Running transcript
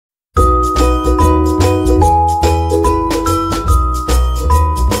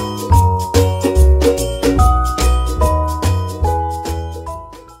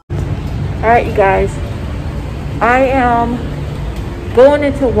right, you guys, I am going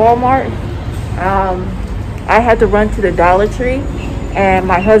into Walmart. I had to run to the Dollar Tree, and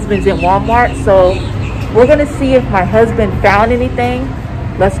my husband's in Walmart, so we're gonna see if my husband found anything.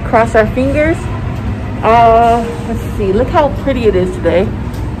 Let's cross our fingers. Let's see, look how pretty it is today.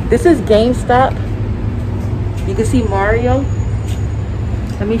 This is GameStop. You can see Mario.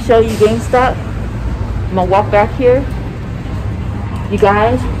 Let me show you GameStop. I'm gonna walk back here. You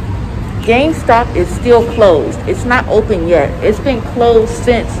guys, GameStop is still closed. It's not open yet. It's been closed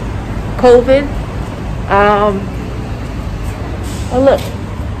since COVID. Oh look,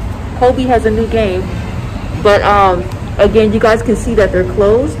 Kobe has a new game. But again, you guys can see that they're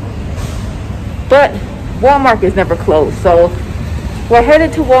closed. But Walmart is never closed. So we're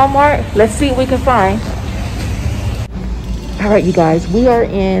headed to Walmart. Let's see what we can find. All right, you guys, we are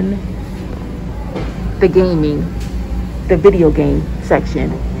in the video game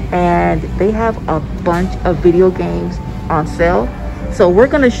section, and they have a bunch of video games on sale. So we're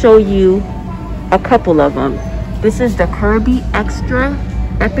gonna show you a couple of them. This is the Kirby Extra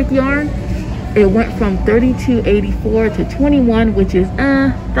Epic Yarn. It went from $32.84 to $21, which is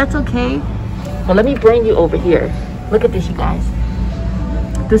that's okay. But let me bring you over here. Look at this, you guys.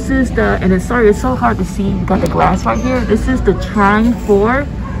 This is the, and it's sorry, it's so hard to see. You got the glass right here. This is the Trine 4,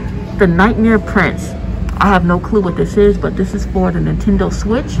 the Nightmare Prince. I have no clue what this is, but this is for the Nintendo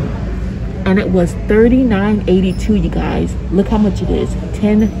Switch. And it was $39.82, you guys. Look how much it is,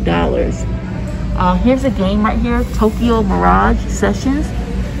 $10. Here's a game right here, Tokyo Mirage Sessions.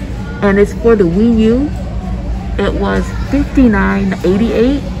 And it's for the Wii U. It was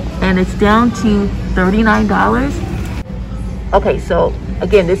 $59.88, and it's down to $39. Okay, so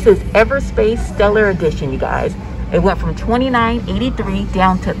again, this is Everspace Stellar Edition, you guys. It went from $29.83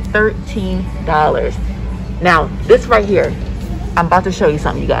 down to $13. Now, this right here, I'm about to show you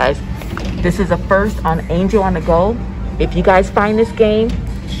something, you guys. This is a first on Angel on the Go. If you guys find this game,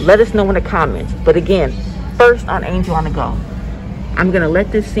 let us know in the comments. But again, first on Angel on the Go. I'm gonna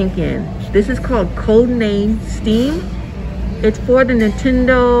let this sink in. This is called Codename Steam. It's for the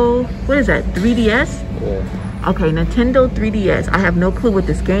Nintendo, what is that, 3DS? Yeah. Okay, Nintendo 3DS. I have no clue what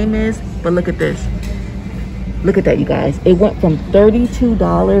this game is, but look at this. Look at that, you guys. It went from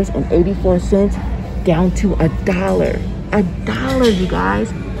 $32.84 down to $1. $1, you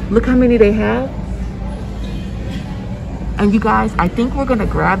guys. Look how many they have. And you guys, I think we're gonna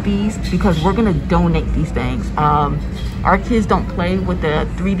grab these because we're gonna donate these things. Our kids don't play with the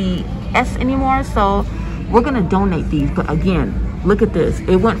 3DS anymore, so we're gonna donate these. But again, look at this.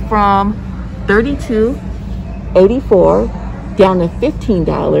 It went from $32.84 down to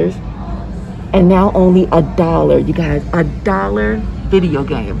 $15, and now only $1, you guys. $1 video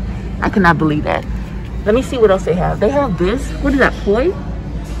game. I cannot believe that. Let me see what else they have. They have this. What is that, Poi?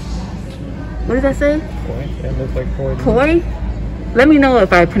 What does that say? Poi. It looks like Poi. Poi? Let me know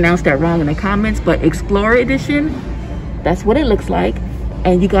if I pronounced that wrong in the comments, but Explorer Edition, that's what it looks like.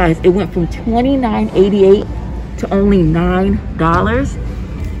 And you guys, it went from $29.88 to only $9.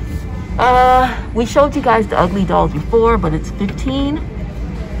 We showed you guys the ugly dolls before, but it's $15.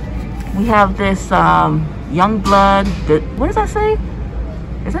 We have this Young Blood. What does that say?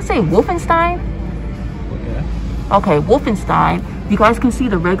 Does that say Wolfenstein? Yeah. Okay, Wolfenstein. You guys can see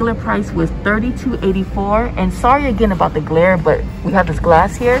the regular price was $32.84. And sorry again about the glare, but we have this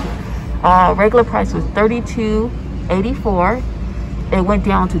glass here. Regular price was $32.84. It went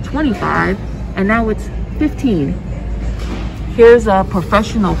down to $25, and now it's $15. Here's a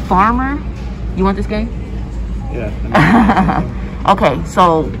Professional Farmer. You want this game? Yeah. Okay,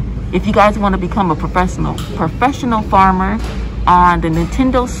 so if you guys want to become a professional farmer on the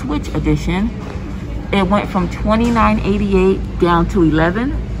Nintendo Switch edition, it went from $29.88 down to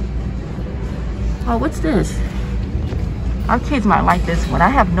 $11. Oh, what's this? Our kids might like this one. I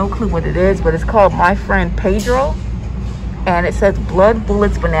have no clue what it is, but it's called My Friend Pedro. And it says Blood,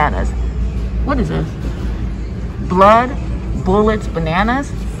 Bullets, Bananas. What is this? Blood, Bullets,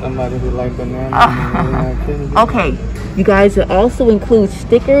 Bananas? Somebody who likes bananas. Okay, you guys, it also includes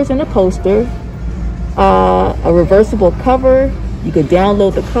stickers and a poster, a reversible cover. You can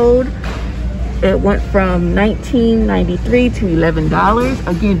download the code. It went from $19.93 to $11.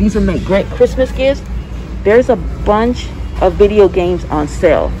 Again, these will make great Christmas gifts. There's a bunch of video games on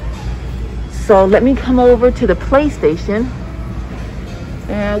sale. So let me come over to the PlayStation,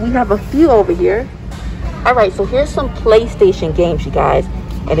 and we have a few over here. All right, so here's some PlayStation games, you guys.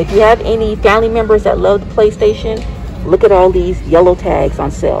 And if you have any family members that love the PlayStation, look at all these yellow tags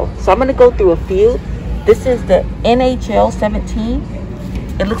on sale. So I'm gonna go through a few. This is the NHL 17.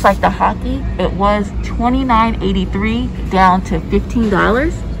 It looks like the hockey. It was $29.83 down to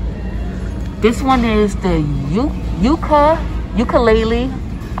 $15. This one is the ukulele.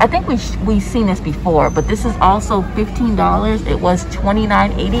 I think we've seen this before, but this is also $15. It was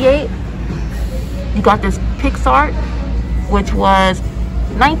 $29.88. You got this PixArt, which was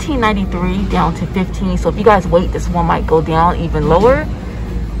 $19.93 down to $15. So if you guys wait, this one might go down even lower.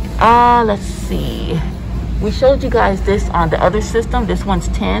 Let's see. We showed you guys this on the other system. This one's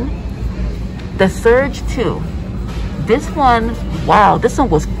 $10. The Surge 2. This one, wow, this one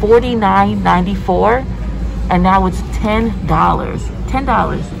was $49.94, and now it's $10.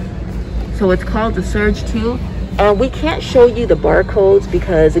 $10. So it's called the Surge 2. And we can't show you the barcodes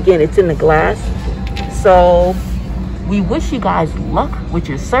because, again, it's in the glass. So we wish you guys luck with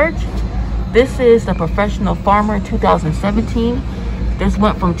your search. This is the Professional Farmer 2017. This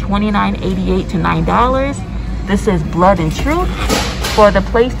went from $29.88 to $9. This is Blood and Truth. For the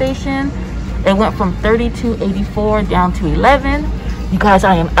PlayStation, it went from $32.84 down to $11. You guys,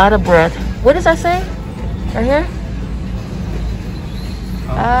 I am out of breath. What does that say? Right here?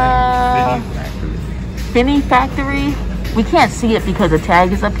 Finny Factory. We can't see it because the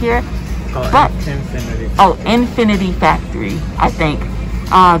tag is up here. But Infinity Factory, I think.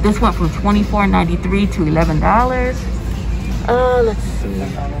 This went from $24.93 to $11. Let's see.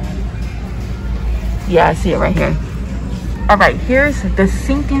 Yeah, I see it right here. All right, here's the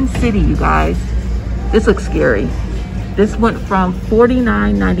Sinking City, you guys. This looks scary. This went from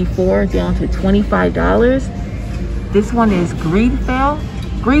 $49.94 down to $25. This one is Greedfall,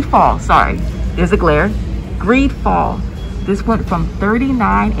 sorry. There's a glare. Greedfall. This went from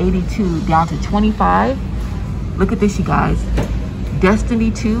 $39.82 down to $25. Look at this, you guys.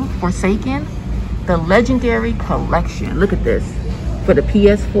 Destiny 2 Forsaken. The Legendary Collection. Look at this. For the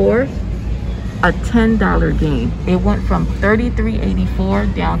PS4, a $10 game. It went from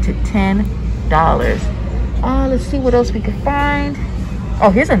 $33.84 down to $10. Let's see what else we can find. Oh,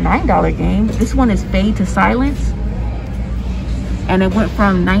 here's a $9 game. This one is Fade to Silence. And it went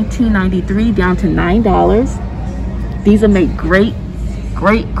from $19.93 down to $9. These are made great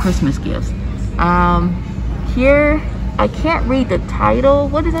Christmas gifts. Here, I can't read the title.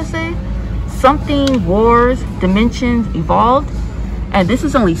 What does that say? Something Wars Dimensions Evolved. And this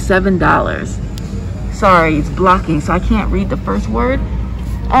is only $7. Sorry, it's blocking, so I can't read the first word.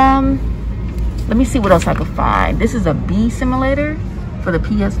 Let me see what else I can find. This is a bee simulator for the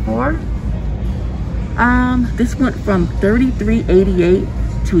PS4. This went from $33.88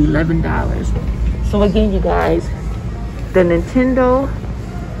 to $11. So again, you guys, the Nintendo,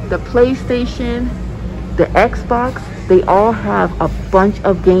 the PlayStation, the Xbox, they all have a bunch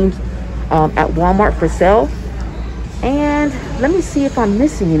of games at Walmart for sale. And let me see if I'm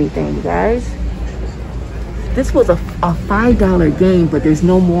missing anything, you guys. This was a $5 game, but there's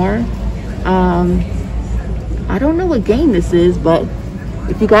no more. I don't know what game this is, but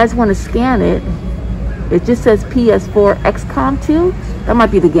if you guys want to scan it, it just says PS4 XCOM 2. That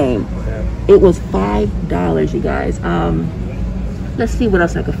might be the game. It was $5, you guys. Let's see what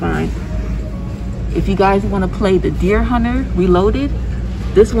else I can find. If you guys want to play the Deer Hunter Reloaded,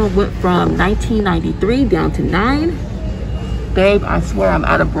 this one went from $19.93 down to $9. Babe, I swear I'm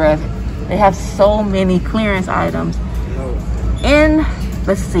out of breath. They have so many clearance items.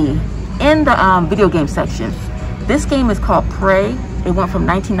 Let's see, in the video game section. This game is called Prey. It went from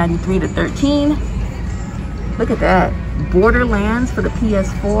 $19.93 to $13. Look at that. Borderlands for the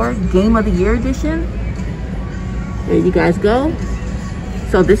PS4 Game of the Year edition. There you guys go.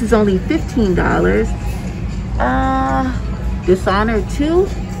 So this is only $15. Dishonored 2,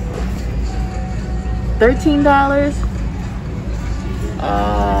 $13.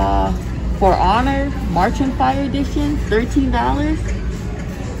 For Honor Marching Fire edition, $13.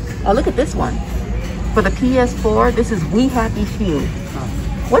 Oh, look at this one. For the PS4, this is We Happy Few.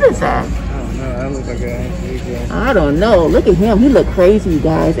 What is that? I don't know. That looks like a I don't know. Look at him. He look crazy, you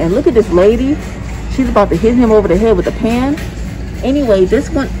guys. And look at this lady. She's about to hit him over the head with a pan. Anyway, this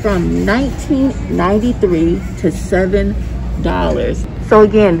went from $19.93 to $7. So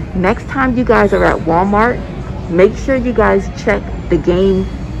again, next time you guys are at Walmart, make sure you guys check the game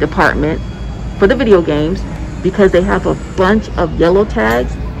department for the video games, because they have a bunch of yellow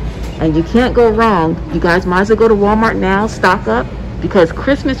tags and you can't go wrong. You guys might as well go to Walmart now, stock up, because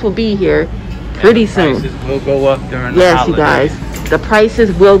Christmas will be here pretty soon. Prices will go up during the holidays. You guys, the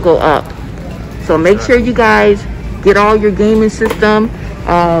prices will go up. So make sure you guys get all your gaming system.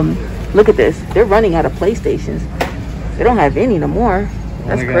 Look at this. They're running out of PlayStations. They don't have any no more.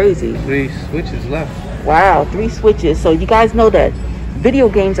 That's crazy. 3 switches left. Wow, 3 switches. So you guys know that video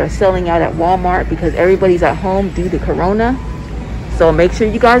games are selling out at Walmart because everybody's at home due to Corona. So make sure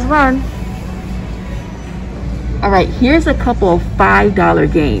you guys run. All right, here's a couple of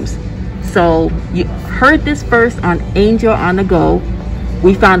 $5 games. So you heard this first on Angel on the Go.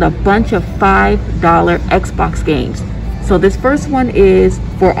 We found a bunch of $5 Xbox games. So this first one is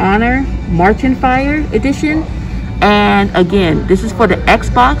For Honor Marching Fire Edition. And again, this is for the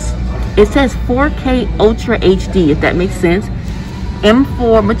Xbox. It says 4K Ultra HD, if that makes sense.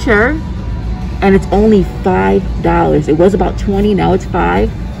 M4 mature, and it's only $5. It was about 20, now it's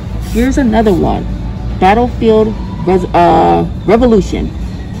 5. Here's another one, Battlefield Revolution.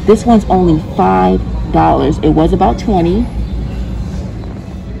 This one's only $5. It was about 20.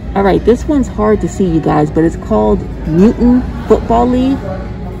 All right, this one's hard to see, you guys, but it's called Mutant Football League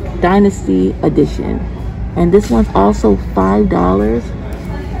Dynasty Edition, and this one's also $5.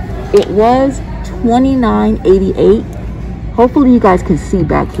 It was $29.88. Hopefully you guys can see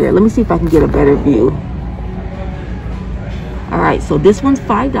back here. Let me see if I can get a better view. All right, so this one's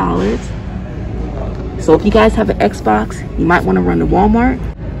 $5. So if you guys have an Xbox, you might want to run to Walmart.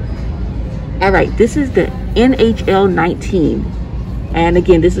 All right, this is the NHL 19. And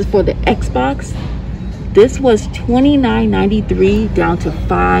again, this is for the Xbox. This was $29.93 down to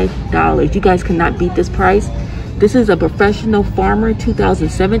 $5. You guys cannot beat this price. This is a Professional Farmer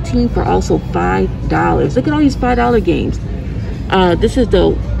 2017 for also $5. Look at all these $5 games. This is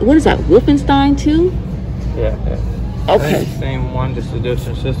the, what is that, Wolfenstein 2? Yeah. Okay. Same one, just a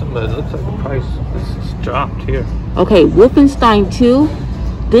different system, but it looks like the price is dropped here. Okay, Wolfenstein 2.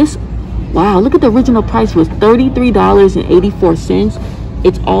 This, wow, look at the original price was $33.84.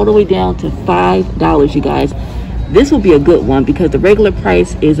 It's all the way down to $5, you guys. This will be a good one because the regular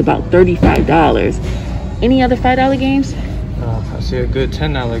price is about $35. Any other $5 games? I see a good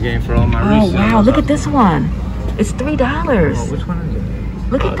 $10 game for all my resellers. Oh wow, look at this one. It's $3. Oh, which one is it?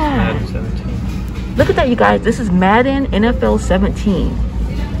 Look at that. Madden 17. Look at that, you guys. This is Madden NFL 17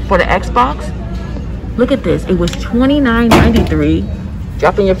 for the Xbox. Look at this. It was $29.93.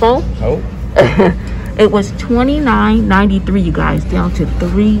 Dropping your phone? Oh. It was $29.93, you guys, down to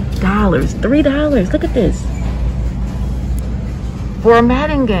 $3. $3. Look at this. For a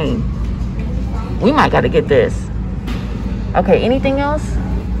Madden game. We might got to get this. Okay, anything else?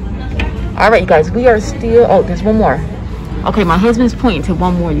 All right, you guys, we are still, oh, there's one more. Okay, my husband's pointing to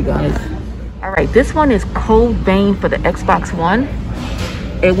one more, you guys. All right, this one is Code Vein for the Xbox One.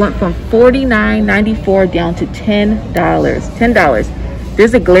 It went from $49.94 down to $10.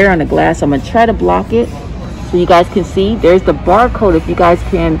 There's a glare on the glass, so I'm gonna try to block it so you guys can see. There's the barcode if you guys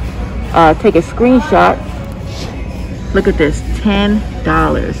can take a screenshot. Look at this, $10.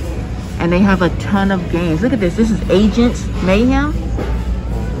 And they have a ton of games. Look at this. This is Agents Mayhem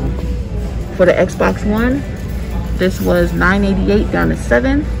for the Xbox One. This was $9.88 down to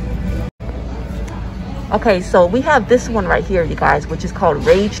 $7. Okay, so we have this one right here, you guys, which is called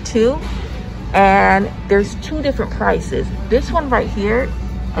Rage 2. And there's two different prices. This one right here,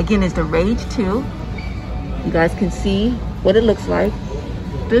 again, is the Rage 2. You guys can see what it looks like.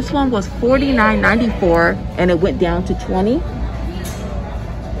 This one was $49.94 and it went down to $20.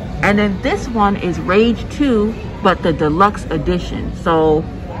 And then this one is Rage 2, but the deluxe edition. So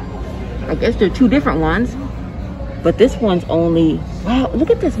I guess they're two different ones, but this one's only, wow,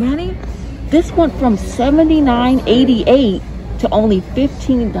 look at this, Manny. This went from $79.88 to only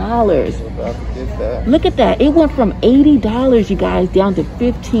 $15. Look at that. It went from $80, you guys, down to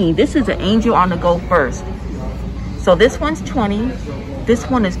 $15. This is an Angel on the Go first. So this one's $20. This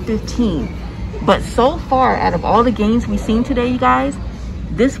one is $15. But so far, out of all the games we've seen today, you guys,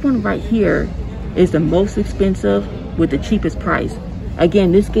 this one right here is the most expensive with the cheapest price.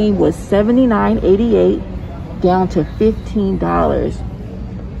 Again, this game was $79.88 down to $15.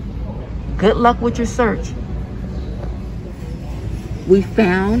 Good luck with your search. We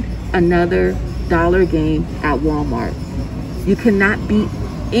found another dollar game at Walmart. You cannot beat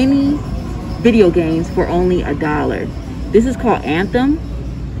any video games for only $1. This is called Anthem,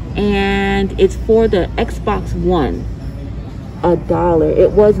 and it's for the Xbox One. $1.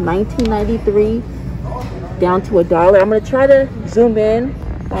 It was $19.93 down to $1. I'm gonna try to zoom in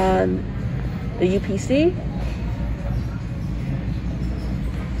on the UPC.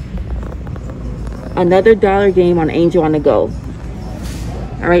 Another dollar game on Angel on the Go.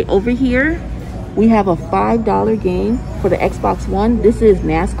 All right, over here we have a $5 game for the Xbox One. This is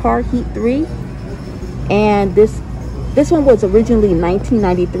NASCAR Heat 3, and this one was originally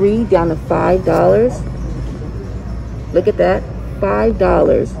 $19.93 down to $5. Look at that,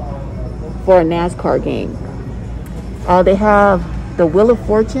 $5 for a NASCAR game. They have the Wheel of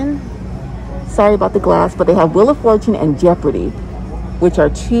Fortune. Sorry about the glass, but they have Wheel of Fortune and Jeopardy, which are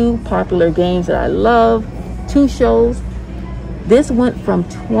two popular games that I love. Two shows. This went from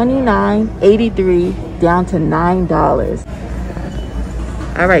 $29.83 down to $9.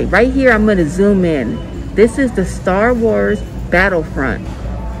 All right, right here, I'm gonna zoom in. This is the Star Wars Battlefront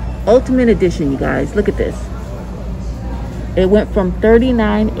Ultimate Edition, you guys. Look at this. It went from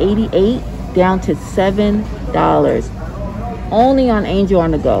 $39.88 down to $7. Only on Angel on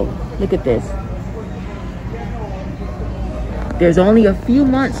the Go. Look at this. There's only a few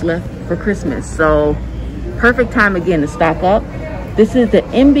months left for Christmas, so perfect time again to stock up. This is the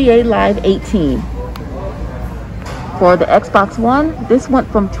NBA Live 18. For the Xbox One, this went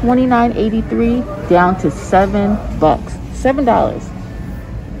from $29.83 down to $7. $7.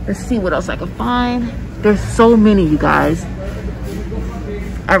 Let's see what else I can find. There's so many, you guys.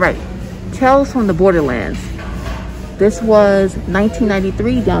 All right, Tales from the Borderlands. This was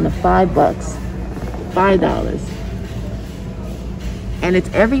 $19.93 down to $5. $5. And it's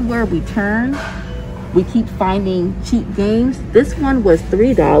everywhere we turn. We keep finding cheap games. This one was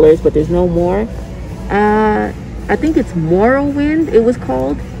 $3, but there's no more. I think it's Morrowind, it was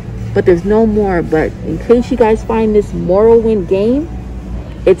called, but there's no more. But in case you guys find this Morrowind game,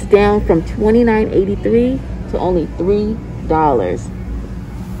 it's down from $29.83 to only $3.